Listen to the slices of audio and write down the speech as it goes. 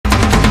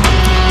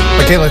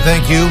Michaela,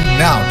 thank you.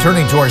 Now,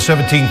 turning to our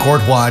 17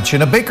 Court Watch.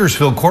 In a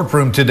Bakersfield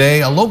courtroom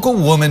today, a local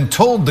woman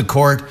told the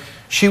court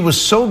she was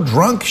so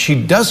drunk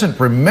she doesn't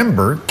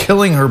remember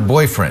killing her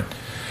boyfriend.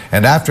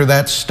 And after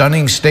that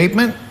stunning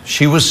statement,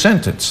 she was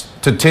sentenced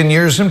to 10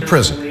 years in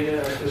prison.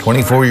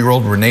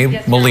 24-year-old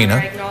Renee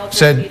Molina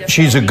said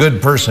she's a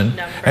good person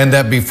and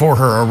that before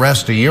her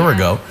arrest a year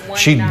ago,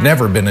 she'd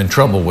never been in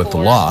trouble with the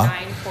law.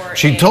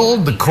 She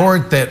told the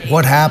court that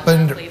what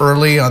happened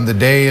early on the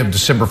day of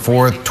December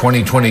 4th,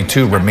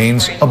 2022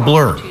 remains a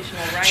blur.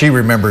 She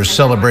remembers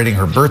celebrating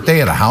her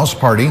birthday at a house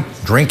party,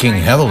 drinking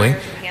heavily,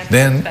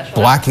 then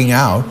blacking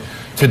out.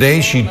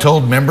 Today, she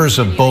told members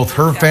of both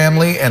her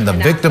family and the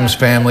victim's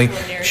family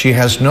she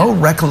has no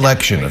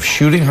recollection of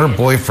shooting her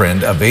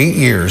boyfriend of 8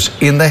 years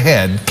in the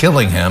head,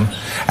 killing him,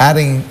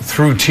 adding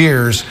through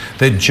tears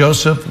that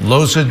Joseph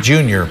Loza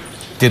Jr.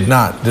 did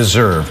not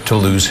deserve to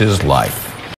lose his life.